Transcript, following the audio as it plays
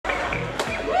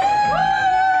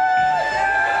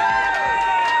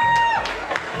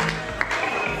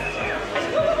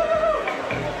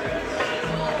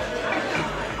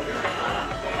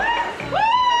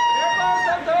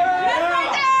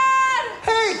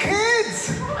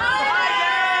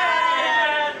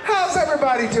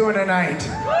everybody doing tonight?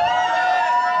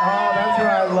 Oh, that's what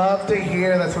I love to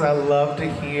hear. That's what I love to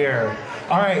hear.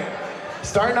 All right,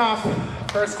 starting off,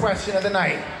 first question of the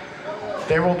night.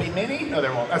 There will be many? No,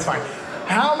 there won't. That's fine.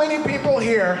 How many people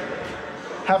here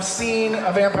have seen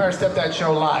a Vampire Stepdad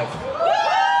show live?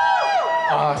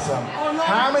 Awesome.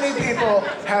 How many people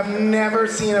have never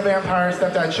seen a Vampire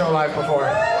Stepdad show live before?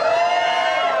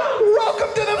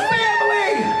 Welcome to the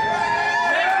family!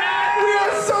 We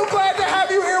are so glad to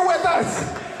have you here with us.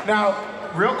 Now,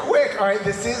 real quick, all right,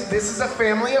 this is a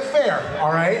family affair,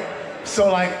 all right? So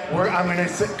like, I'm gonna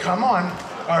say, come on,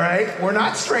 all right? We're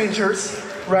not strangers,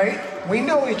 right? We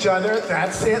know each other,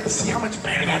 that's it. See how much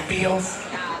better that feels?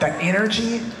 That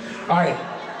energy? All right,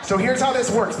 so here's how this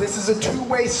works. This is a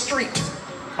two-way street,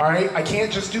 all right? I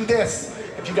can't just do this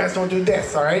if you guys don't do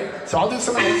this, all right? So I'll do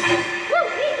some of this.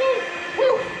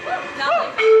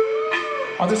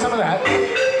 I'll do some of that.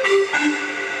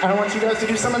 And I want you guys to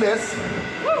do some of this.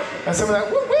 And some of that,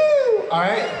 woo woo, all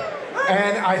right?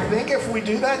 And I think if we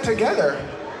do that together,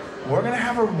 we're gonna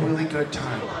have a really good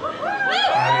time. All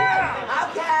right?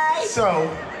 Okay. So,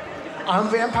 I'm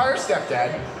Vampire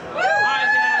Stepdad. Hi,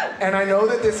 Dad. And I know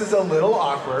that this is a little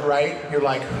awkward, right? You're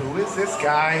like, who is this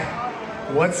guy?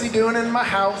 What's he doing in my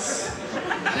house?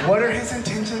 What are his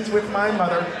intentions with my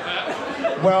mother?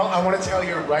 Well, I want to tell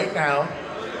you right now,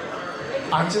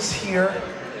 I'm just here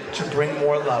to bring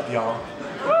more love, y'all.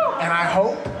 And I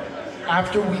hope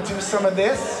after we do some of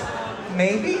this,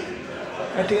 maybe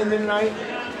at the end of the night,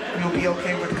 you'll be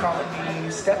okay with calling me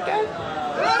stepdad.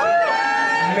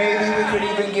 Maybe we could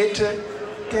even get to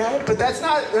dad, but that's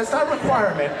not a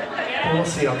requirement. But we'll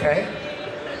see, okay?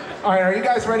 All right, are you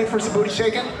guys ready for some booty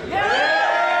shaking?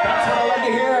 Yeah! That's what I love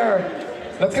to hear.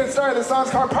 Let's get started. This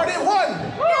song's called Party at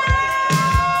 1.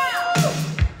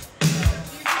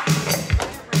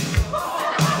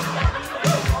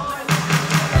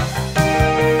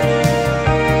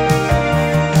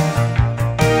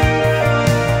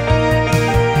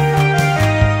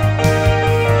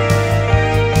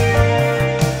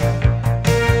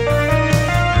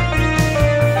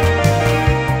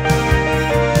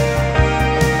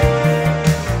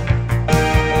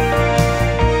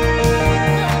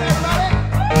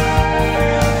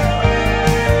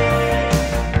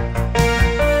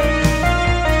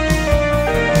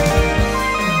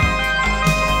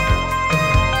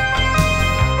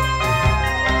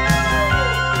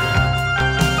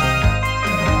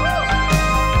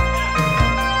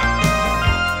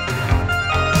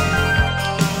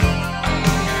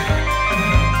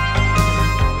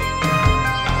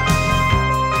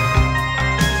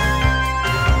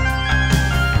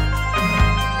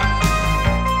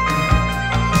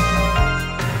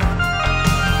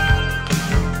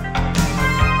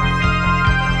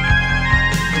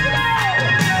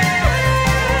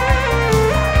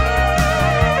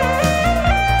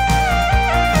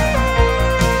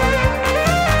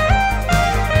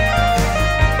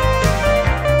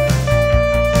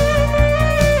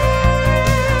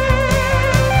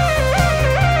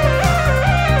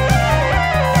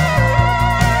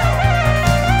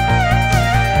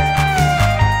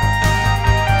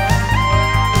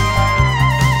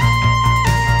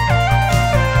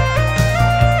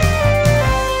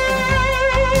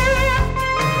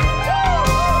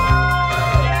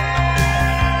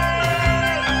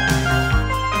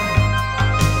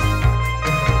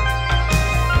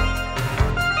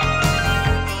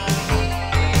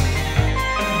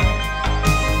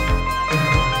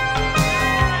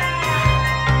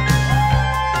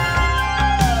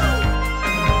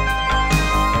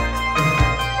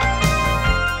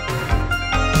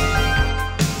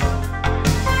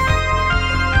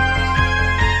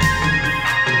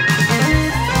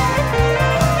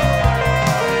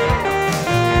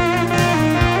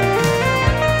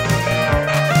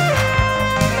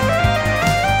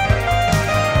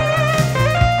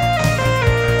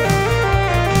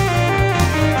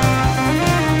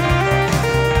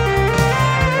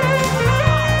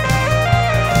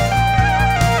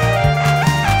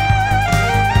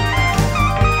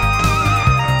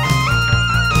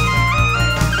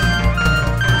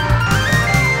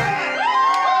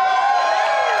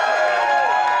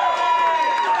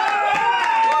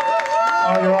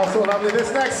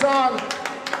 This next song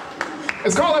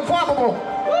is called Inflammable.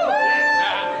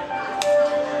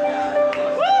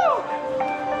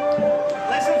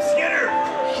 Listen, Skinner.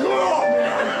 Sure.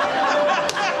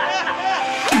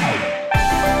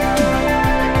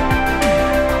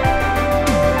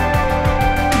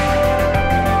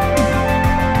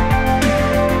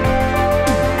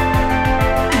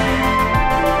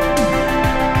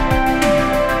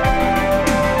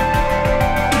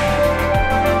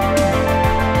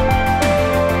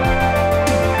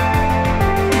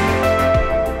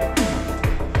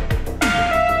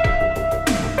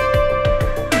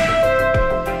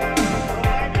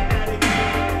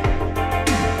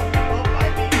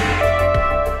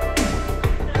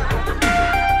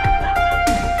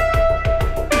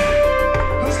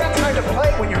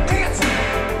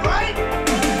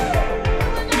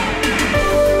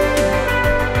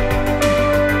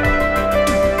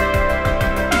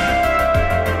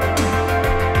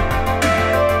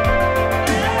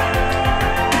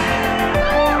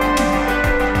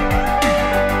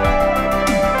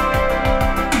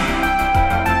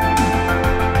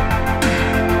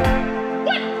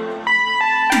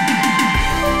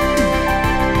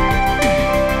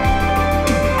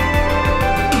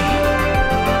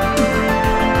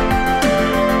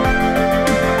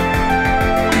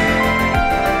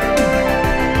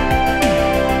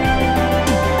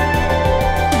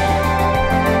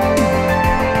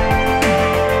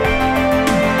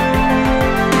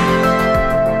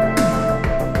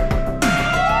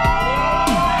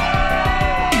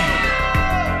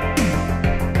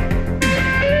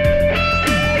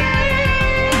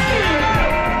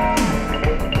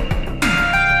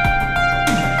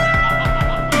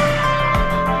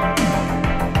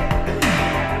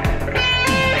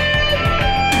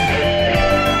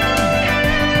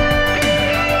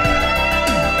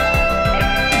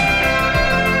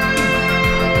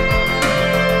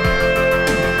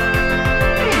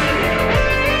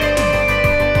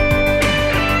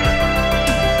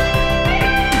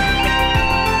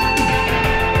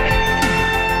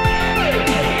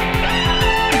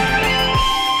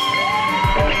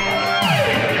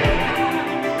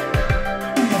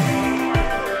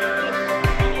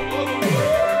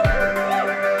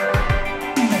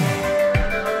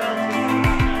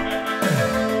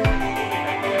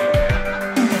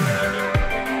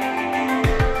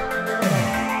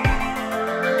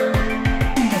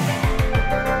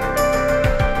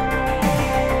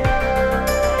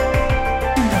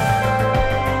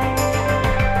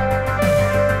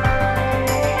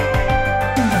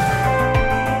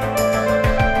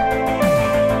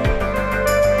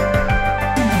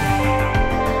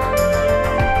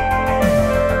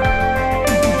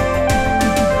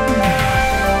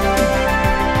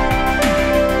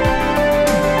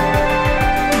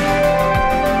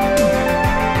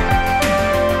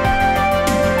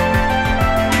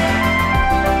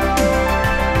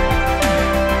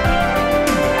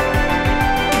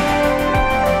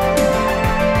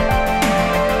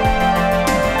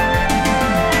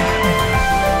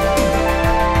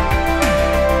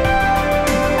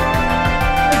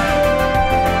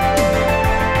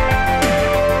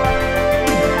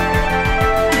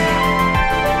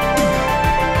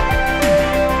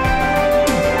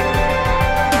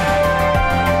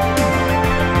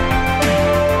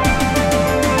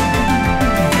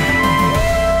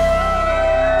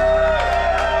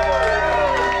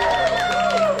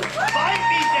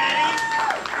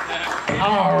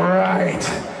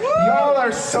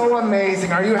 so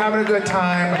amazing. Are you having a good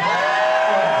time?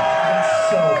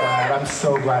 I'm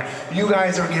so glad. You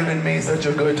guys are giving me such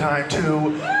a good time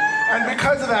too. And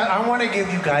because of that, I want to give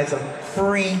you guys a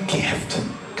free gift.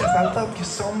 Because I love you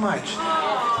so much.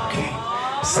 Okay.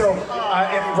 So,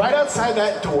 right outside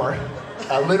that door,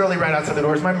 literally right outside the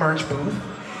door is my merch booth.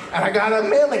 And I got a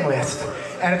mailing list.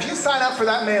 And if you sign up for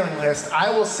that mailing list, I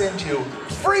will send you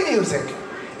free music,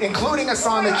 including a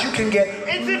song that you can get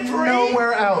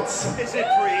nowhere else. Is it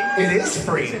free? It is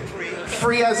free. Is it free?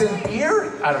 Free as in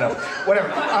beer? I don't know.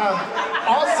 Whatever.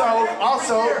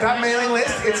 Also, that mailing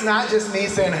list, it's not just me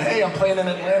saying, hey, I'm playing in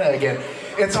Atlanta again.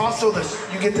 It's also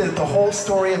you get the whole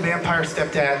story of Vampire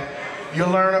Stepdad. You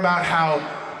learn about how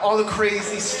all the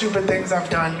crazy, stupid things I've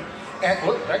done. And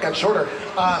look, that got shorter.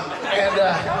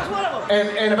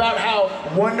 And about how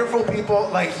wonderful people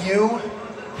like you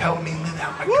help me live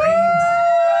out my dreams.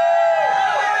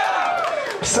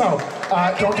 So,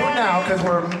 don't do it now because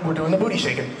we're doing the booty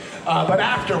shaking. But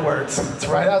afterwards, it's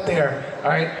right out there. All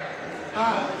right.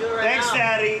 Thanks,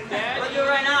 Daddy. We'll do it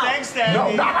right now. Thanks, Daddy.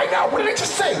 No, not right now. What did I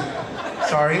just say?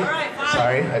 Sorry.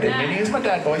 Sorry, I didn't mean to use my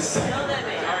dad voice. All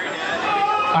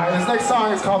right, this next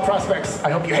song is called Prospects. I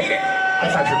hope you hate it.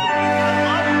 That's not true.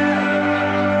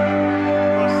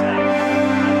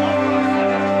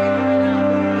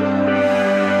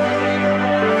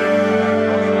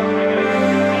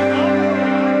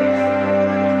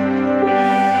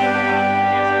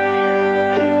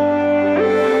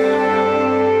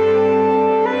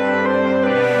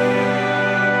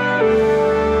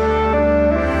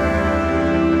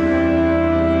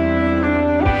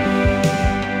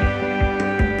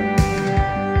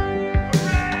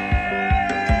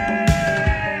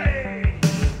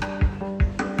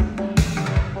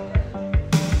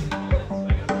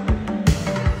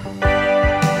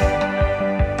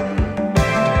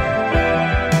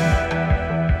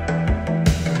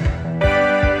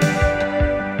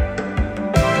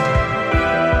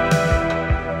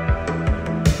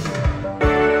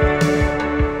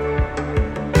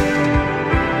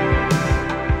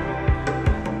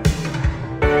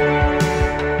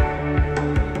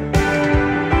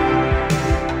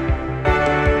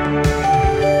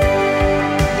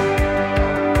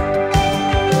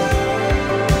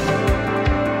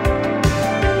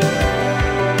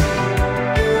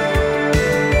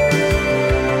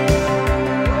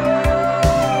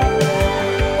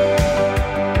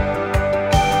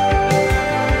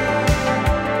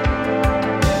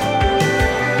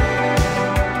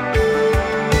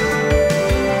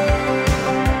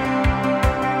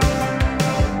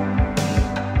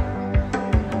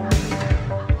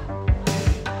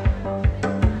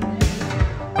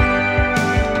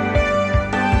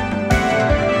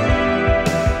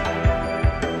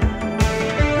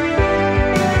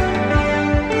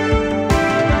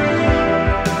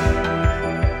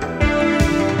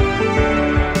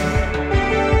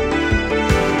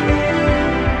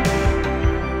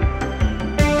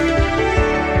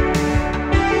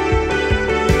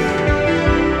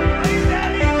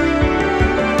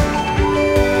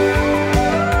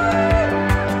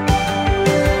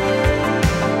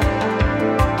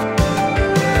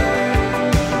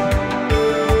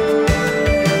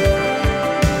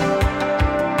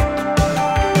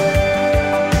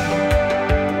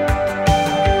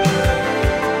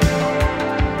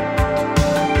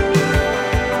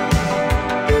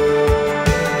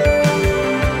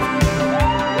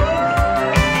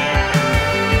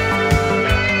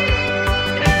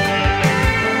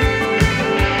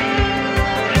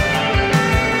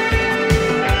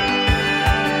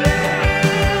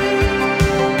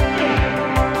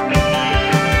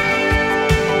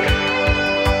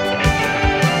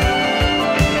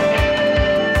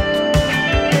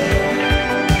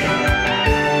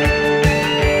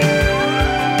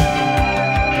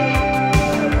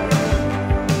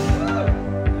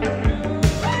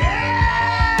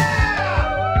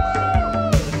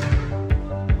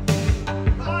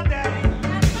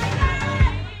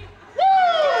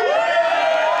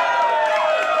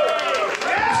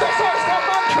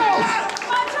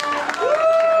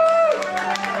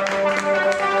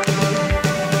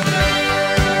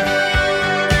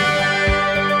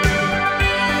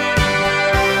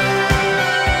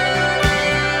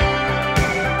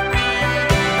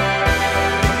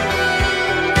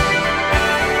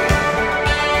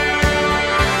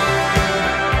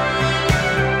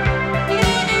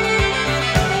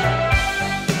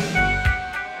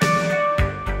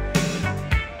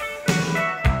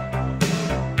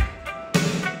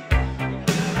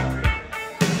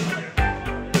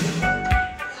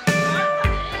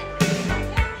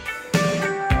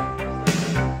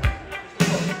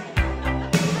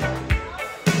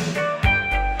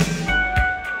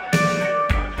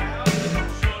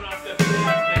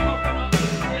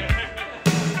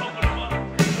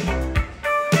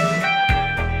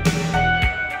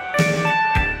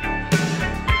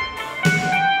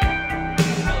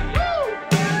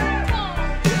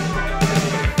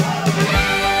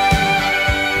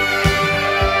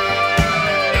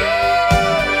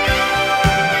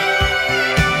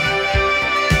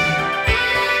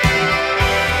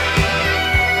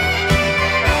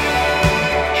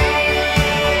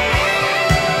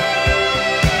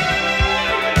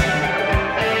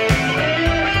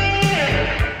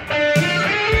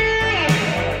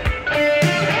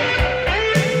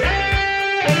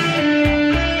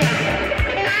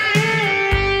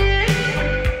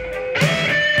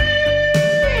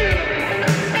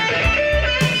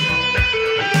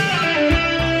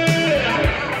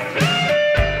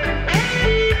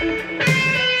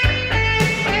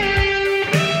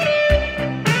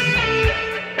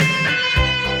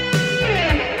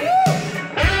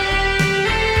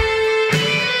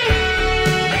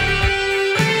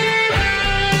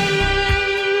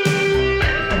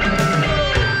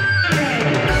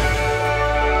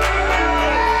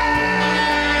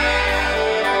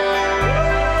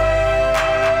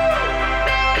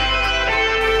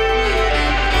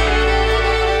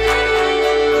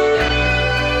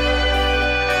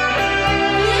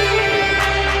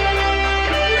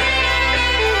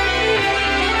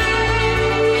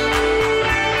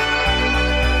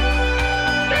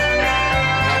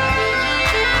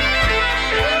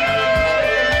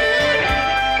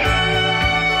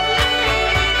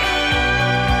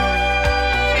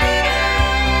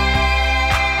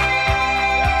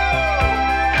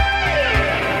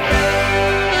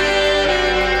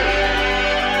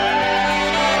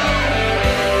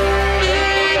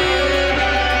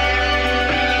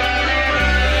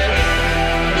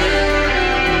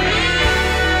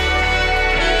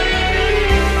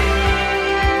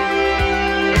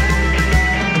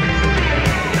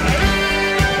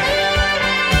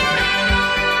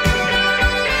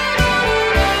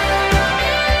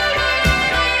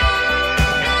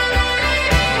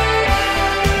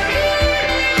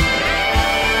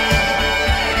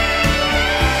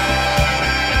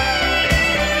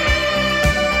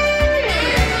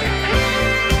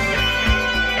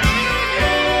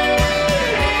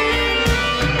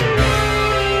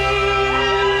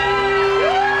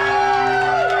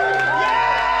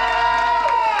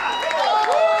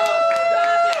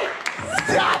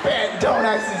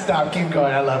 stop. Keep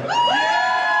going. I love it.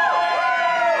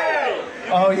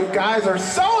 Oh, you guys are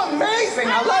so amazing.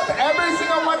 I love every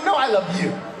single one. No, I love you.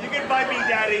 You can buy me,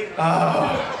 Daddy.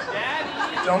 Oh.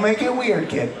 Don't make it weird,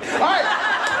 kid. All right.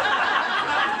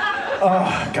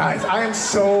 Oh, guys, I am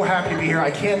so happy to be here.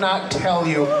 I cannot tell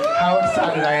you how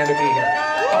excited I am to be here.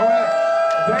 I want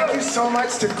to thank you so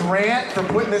much to Grant for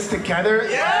putting this together.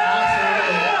 It's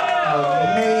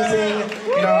absolutely amazing.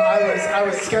 You know, I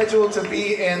was scheduled to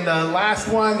be in the last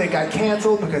one. They got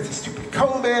canceled because of stupid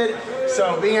COVID.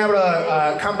 So being able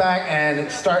to come back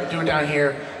and start doing it down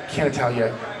here, can't tell you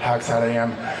how excited I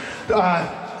am.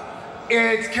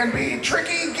 It can be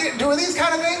tricky doing these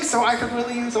kind of things, so I could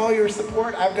really use all your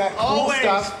support. I've got cool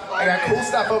stuff. I got cool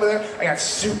stuff over there. I got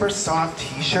super soft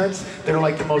t-shirts that are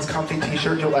like the most comfy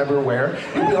t-shirt you'll ever wear.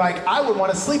 You'll be like, I would want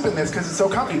to sleep in this because it's so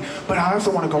comfy, but I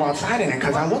also want to go outside in it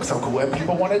because I look so cool and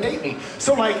people want to date me.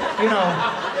 So like, you know,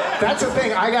 that's the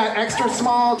thing. I got extra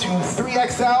small to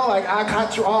 3XL. Like I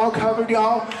got you all covered,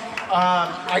 y'all.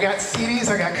 I got CDs,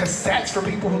 I got cassettes for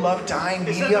people who love dying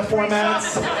media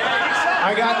formats.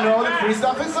 I got, no, the free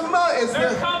stuff is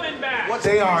They're coming back.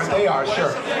 They are,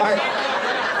 sure.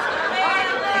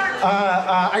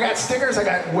 I got stickers, I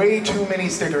got way too many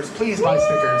stickers. Please buy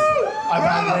stickers. I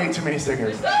bought way too many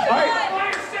stickers. All right.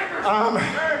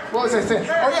 What was I saying?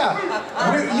 Oh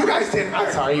yeah, you guys didn't,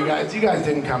 I'm sorry, you guys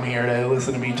didn't come here to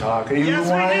listen to me talk. You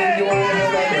wanted to hear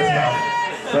about this stuff,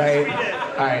 right?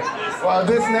 All right. Well,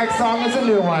 this next song is a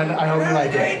new one. I hope you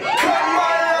like it. Cut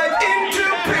my life into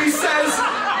pieces.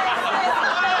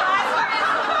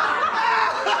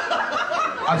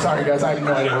 I'm sorry, guys. I have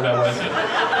no idea what that was.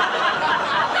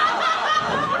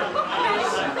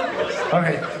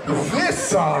 Okay, this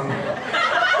song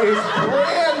is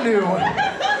brand new.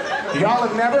 Y'all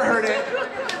have never heard it,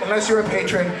 unless you're a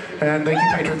patron, and thank you,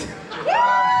 patrons.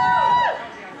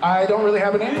 I don't really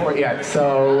have a name for it yet,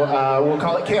 so we'll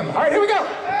call it Kim. All right, here we go.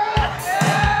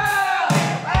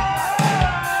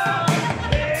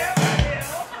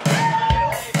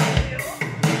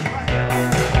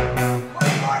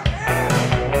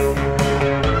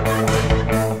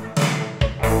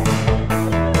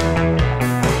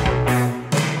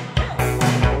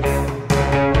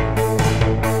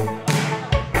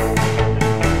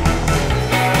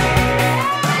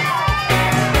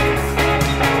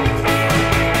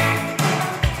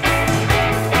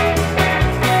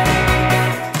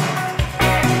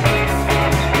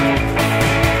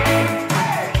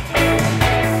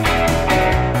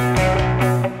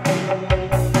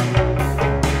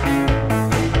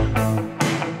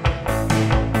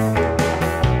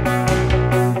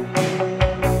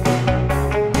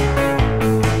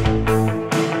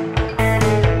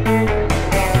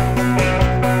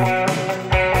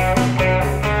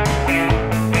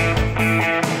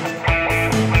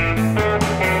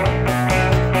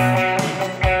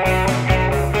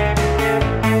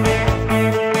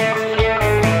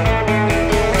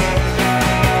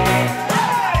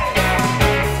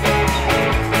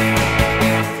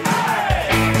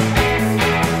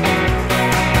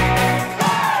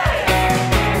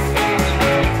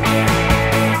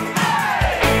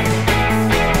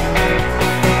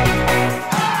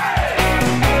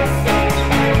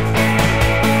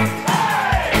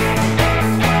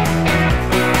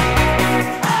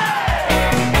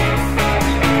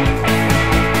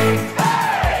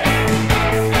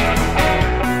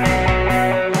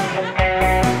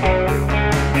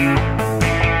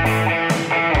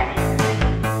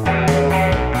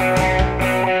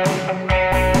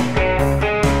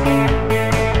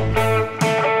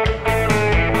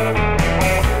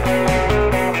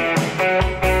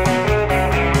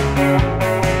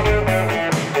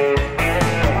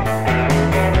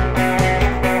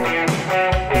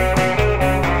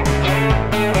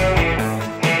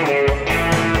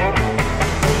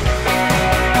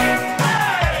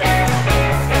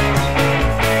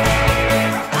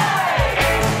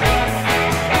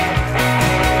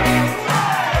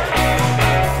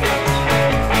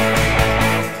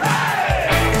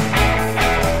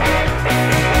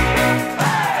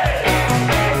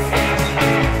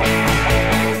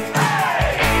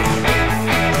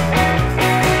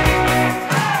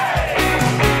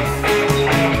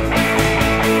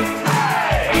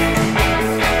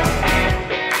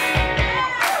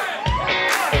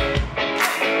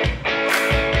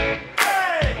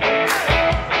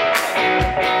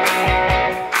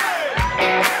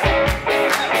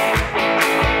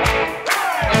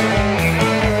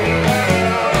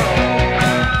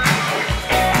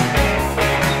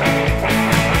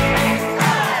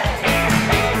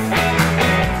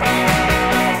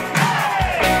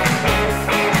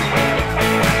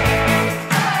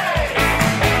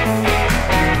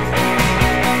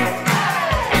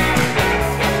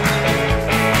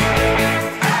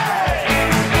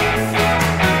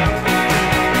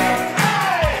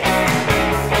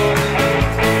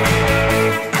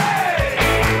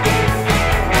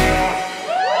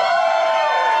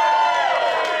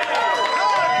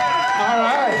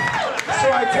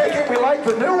 I take it we like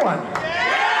the new one.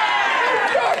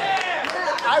 Good.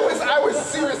 I was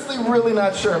seriously really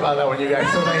not sure about that one, you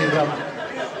guys, so there you go.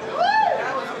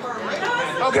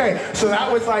 Okay, so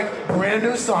that was like brand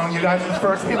new song. You guys are the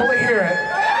first people to hear it.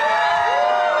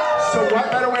 So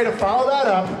what better way to follow that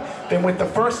up than with the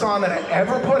first song that I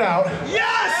ever put out?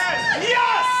 Yes!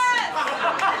 Yes!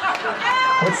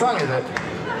 What song is it?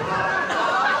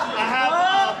 I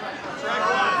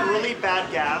have really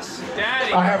bad gas.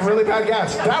 Daddy. I have really bad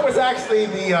gas. That was actually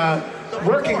the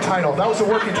working title. That was the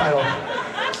working title.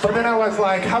 But then I was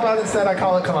like, how about instead I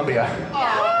call it Columbia?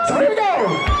 So here we go.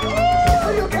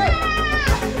 Are you okay?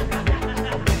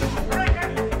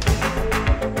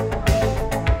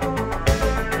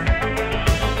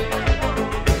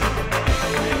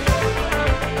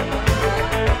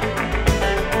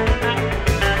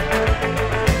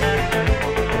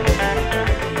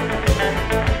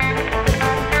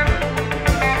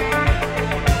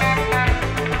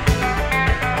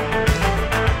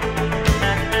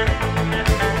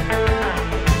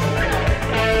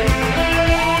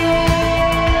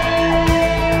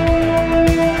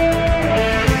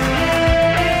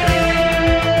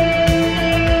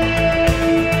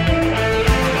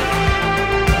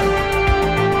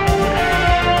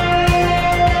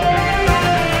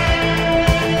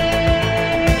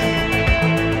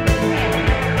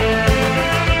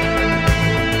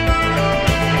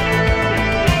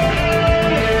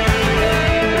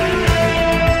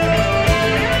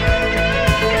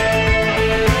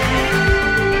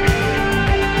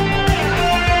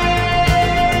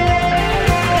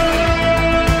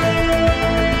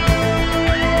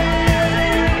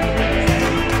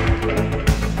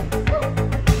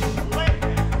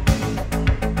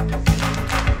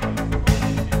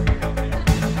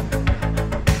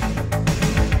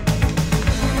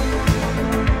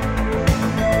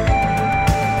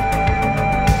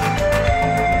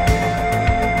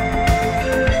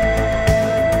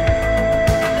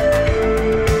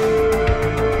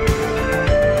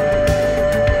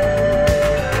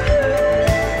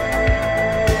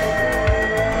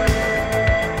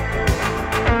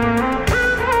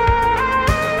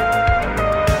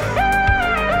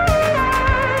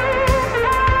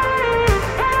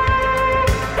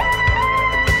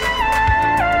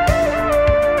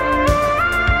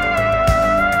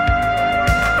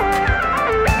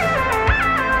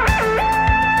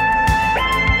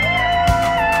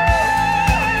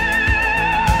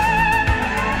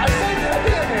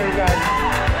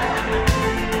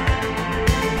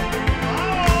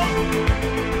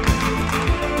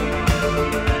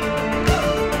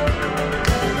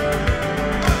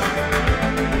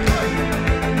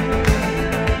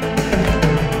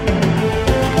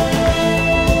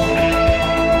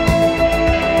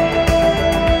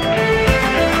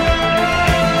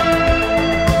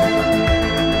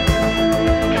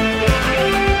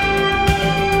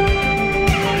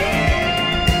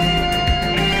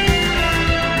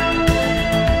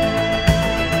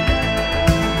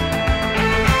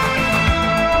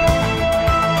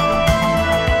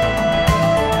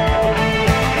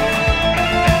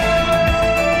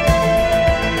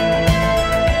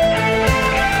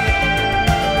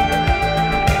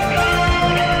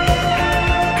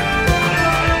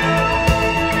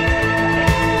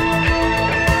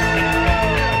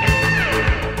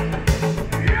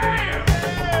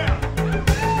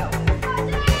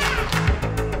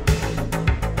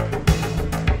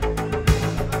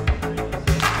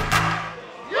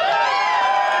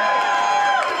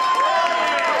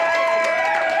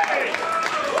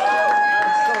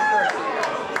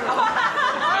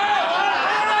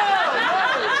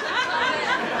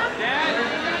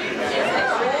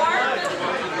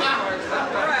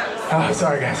 Oh,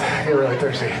 sorry guys, I get really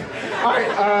thirsty. All right,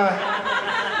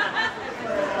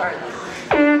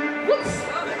 whoops.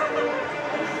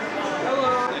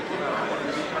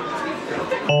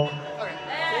 Okay.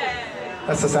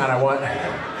 That's the sound I want.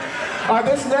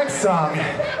 This next song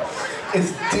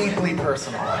is deeply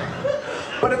personal.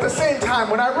 But at the same time,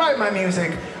 when I write my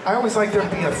music, I always like there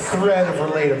to be a thread of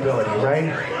relatability,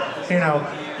 right? You know,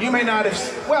 you may not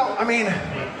have, well, I mean,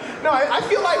 no, I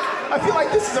feel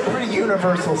like this is a pretty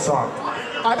universal song.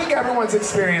 I think everyone's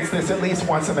experienced this at least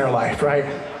once in their life, right?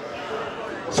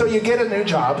 So you get a new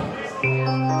job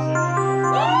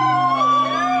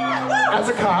as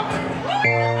a cop,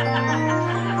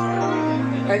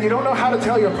 and you don't know how to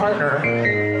tell your partner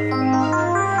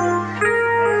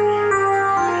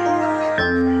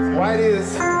why it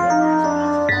is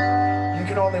you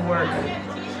can only work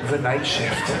the night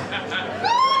shift.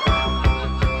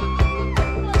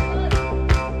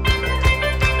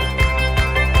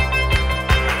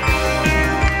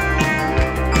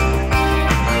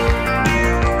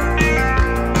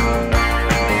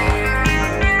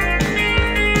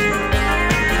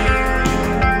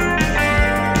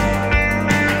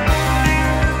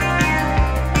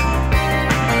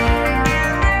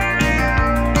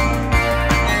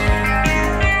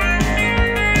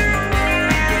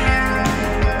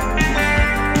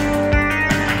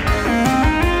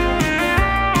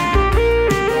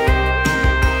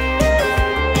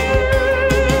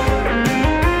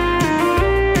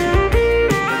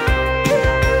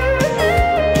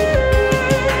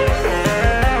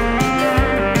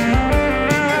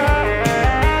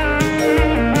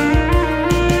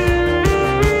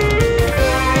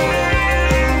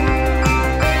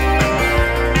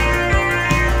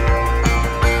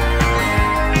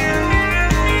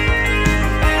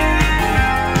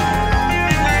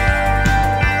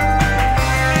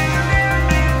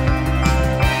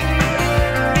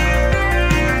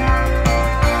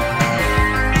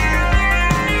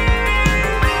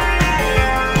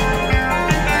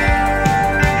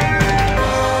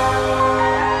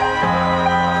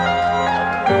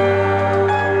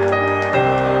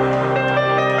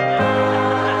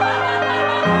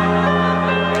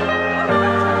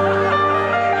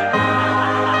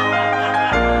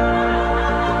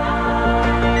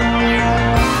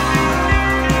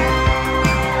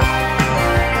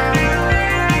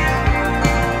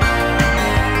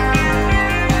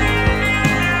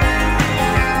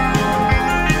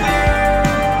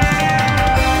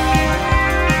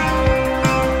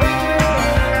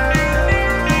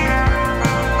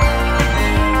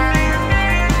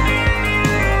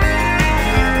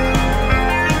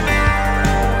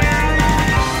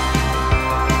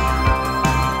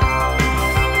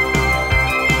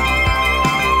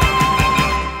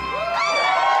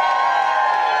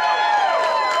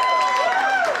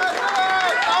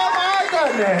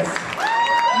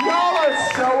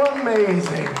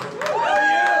 amazing.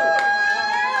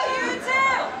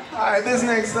 All right, this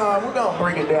next song, we're gonna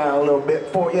break it down a little bit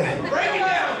for you.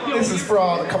 This is for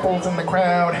all the couples in the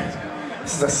crowd.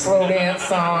 This is a slow dance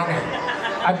song.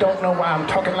 I don't know why I'm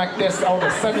talking like this all of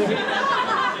a sudden.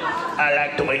 I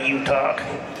like the way you talk.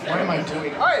 What am I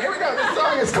doing? All right, here we go. This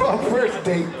song is called First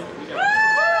Date.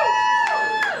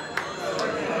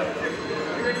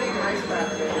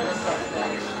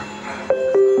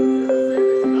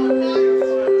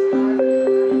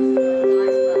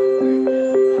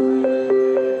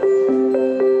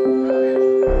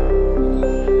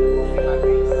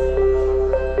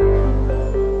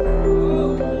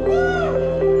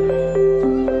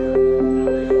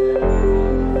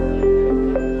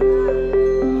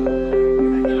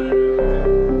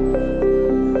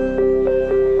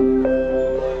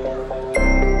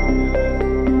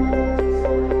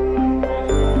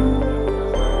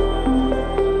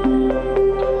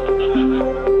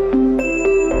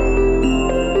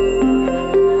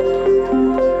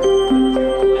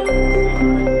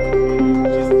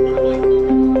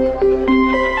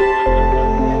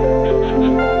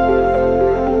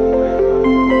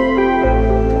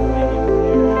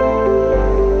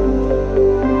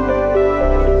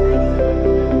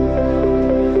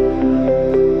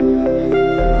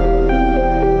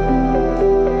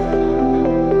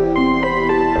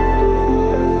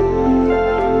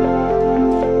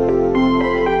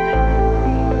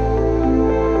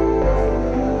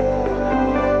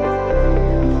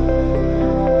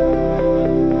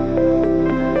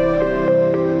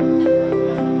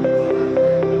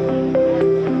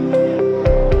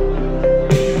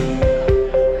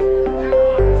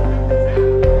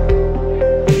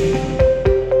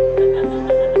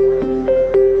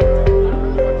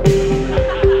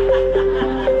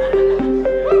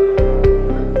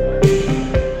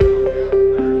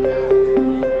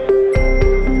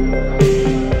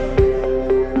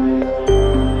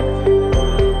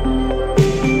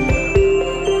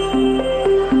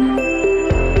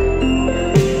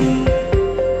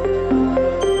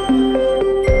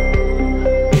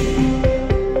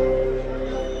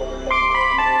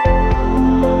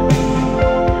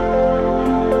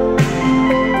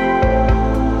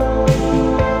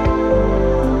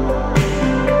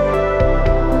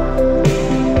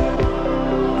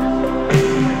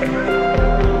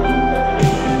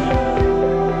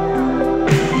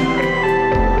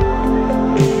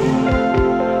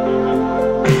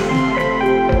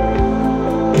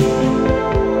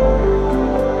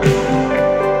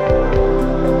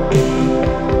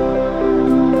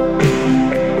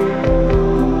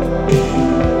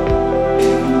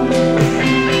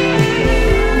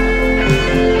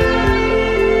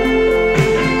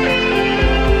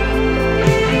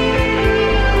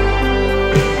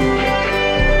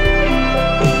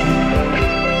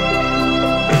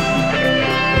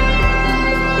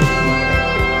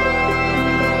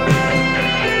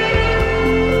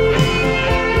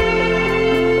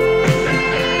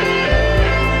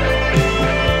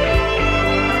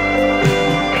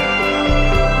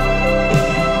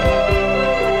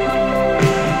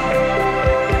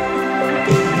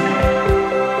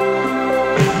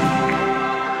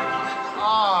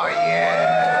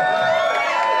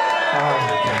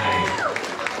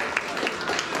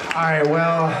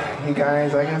 You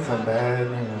guys, I got some bad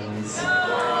news.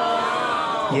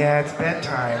 Yeah, it's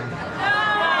bedtime.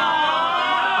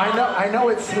 I know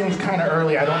it seems kind of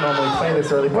early. I don't normally play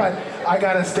this early, but I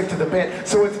gotta stick to the bit.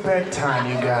 So it's bedtime,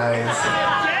 you guys.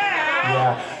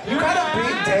 Yeah. You got a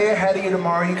big day ahead of you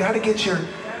tomorrow. You gotta get your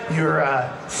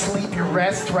sleep, your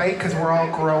rest, right? Because we're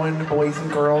all growing, boys and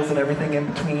girls and everything in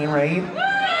between, right?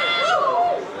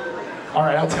 All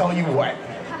right, I'll tell you what.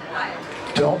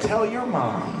 Don't tell your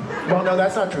mom. Well, no,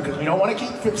 that's not true, because we don't want to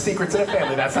keep secrets in a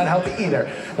family. That's not healthy either.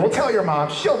 We'll tell your mom.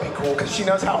 She'll be cool, because she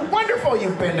knows how wonderful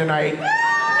you've been tonight.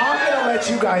 I'm going to let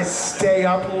you guys stay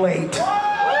up late.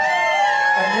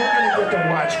 And you're going to get to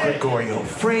watch Gregorio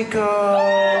Franco,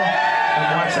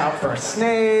 and watch out for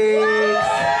snakes.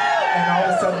 And all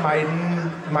of a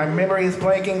sudden, my memory is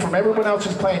blanking from everyone else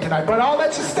who's playing tonight. But I'll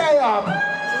let you stay up,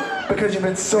 because you've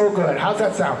been so good. How's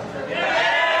that sound?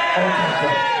 Okay,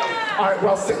 good. All right,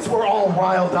 well, since we're all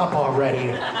riled up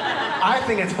already, I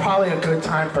think it's probably a good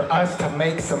time for us to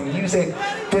make some music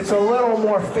that's a little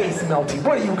more face melty.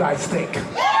 What do you guys think?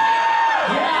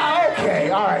 Yeah, okay,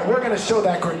 all right. We're going to show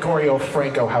that Gregorio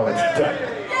Franco how it's done.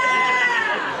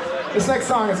 This next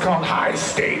song is called High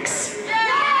Stakes.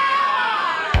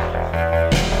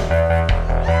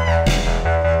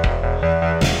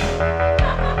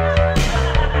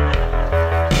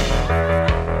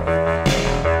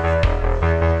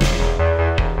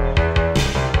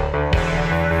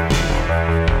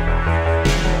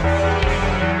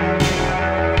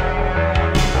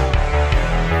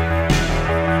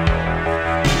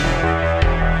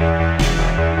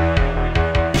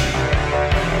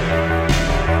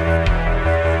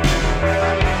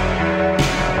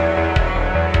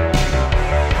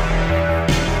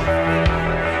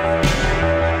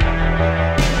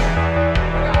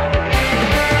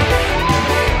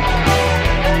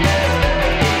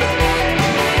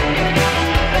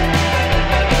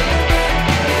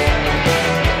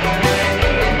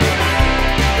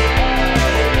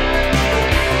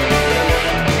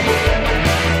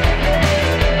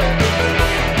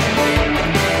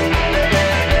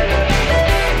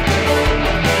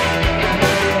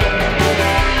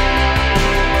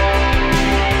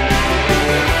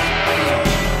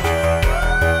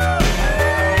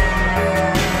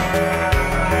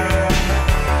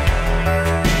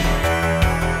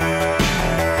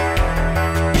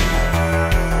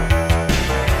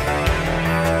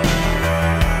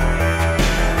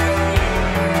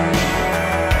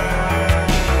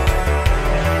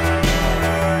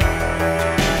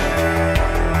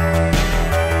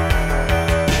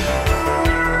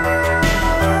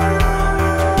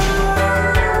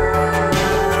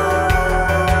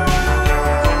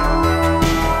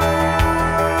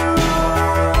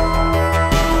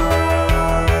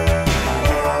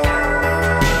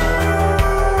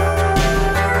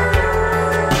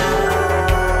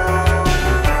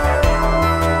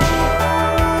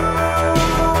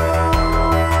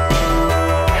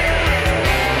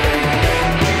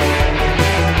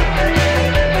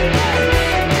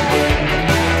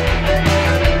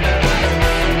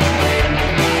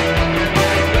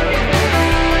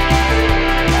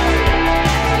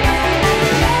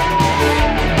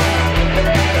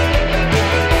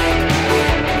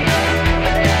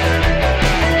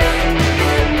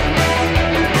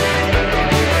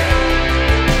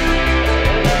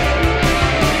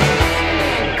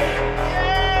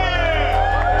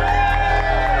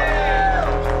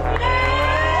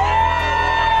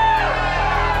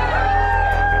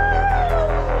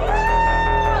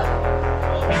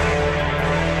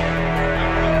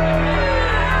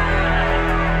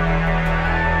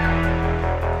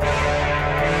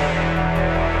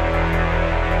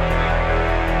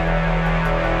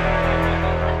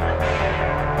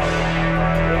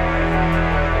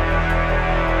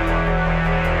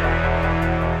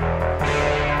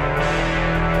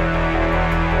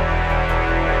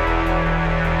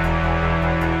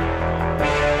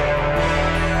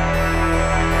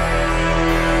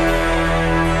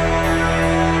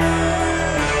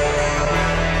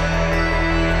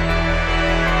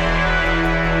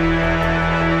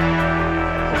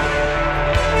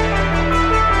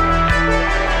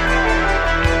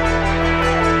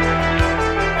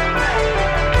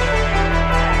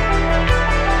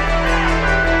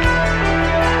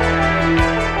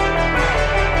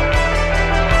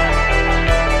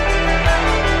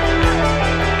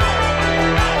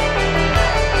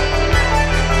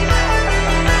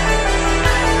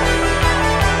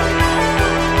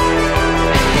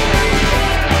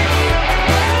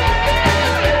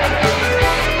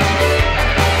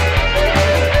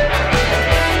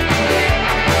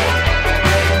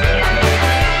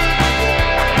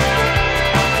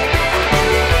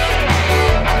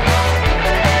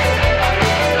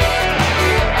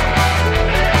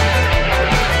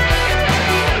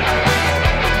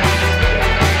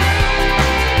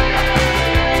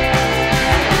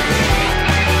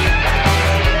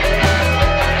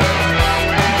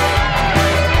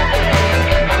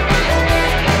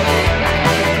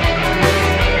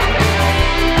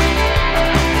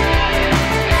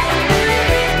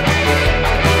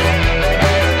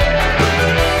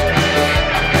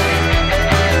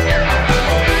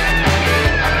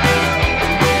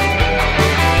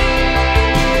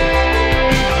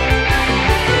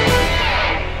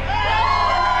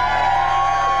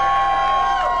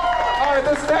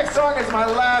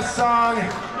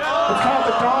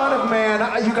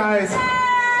 You guys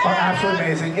are absolutely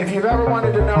amazing. If you've ever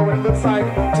wanted to know what it looks like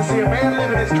to see a man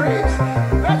live in his dreams,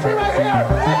 that's me right here.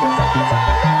 Thank you so much.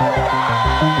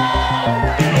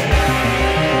 Here we go.